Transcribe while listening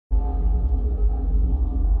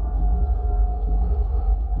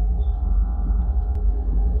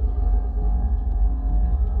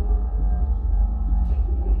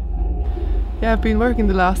Yeah, I've been working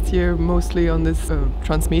the last year mostly on this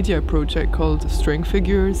transmedia project called String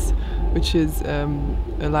Figures, which is a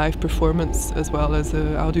live performance as well as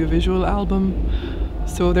an audiovisual album.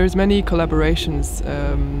 So there's many collaborations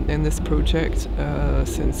in this project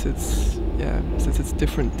since it's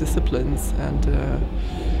different disciplines, and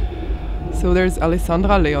so there's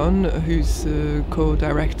Alessandra Leon, who's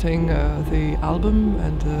co-directing the album,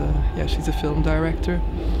 and she's a film director.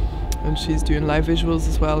 And she's doing live visuals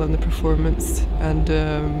as well in the performance. And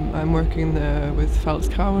I'm working with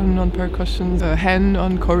Falskrauen on percussion, Hen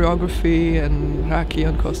on choreography, and Raki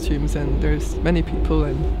on costumes. And there's many people.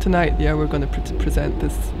 And tonight, we're going to present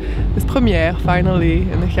this premiere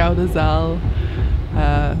finally in the Gouden Zaal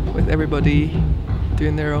with everybody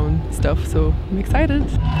doing their own stuff. So I'm excited.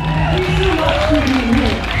 Thank you so much for being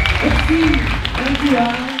here.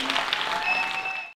 Thank you.